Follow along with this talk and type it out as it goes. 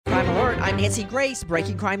Alert, I'm Nancy Grace.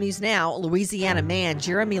 Breaking crime news now. Louisiana man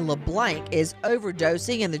Jeremy LeBlanc is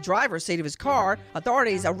overdosing in the driver's seat of his car.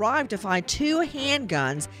 Authorities arrived to find 2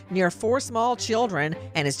 handguns near 4 small children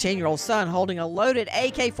and his 10-year-old son holding a loaded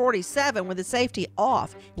AK-47 with the safety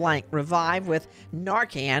off. Blank revived with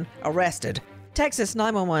Narcan, arrested. Texas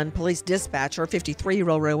 911 police dispatcher,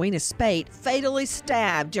 53-year-old Rowena Spate, fatally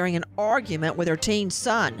stabbed during an argument with her teen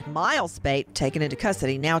son. Miles Spate, taken into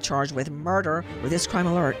custody, now charged with murder. With this Crime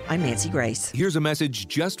Alert, I'm Nancy Grace. Here's a message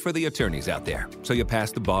just for the attorneys out there. So you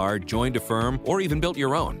passed the bar, joined a firm, or even built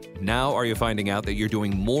your own. Now are you finding out that you're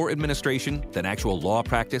doing more administration than actual law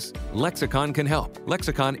practice? Lexicon can help.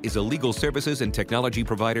 Lexicon is a legal services and technology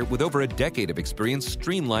provider with over a decade of experience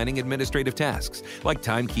streamlining administrative tasks like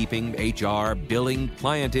timekeeping, HR, billing,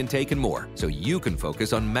 client intake, and more, so you can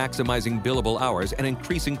focus on maximizing billable hours and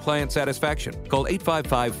increasing client satisfaction. Call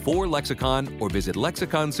 855-4-LEXICON or visit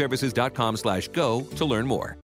lexiconservices.com/go to learn more.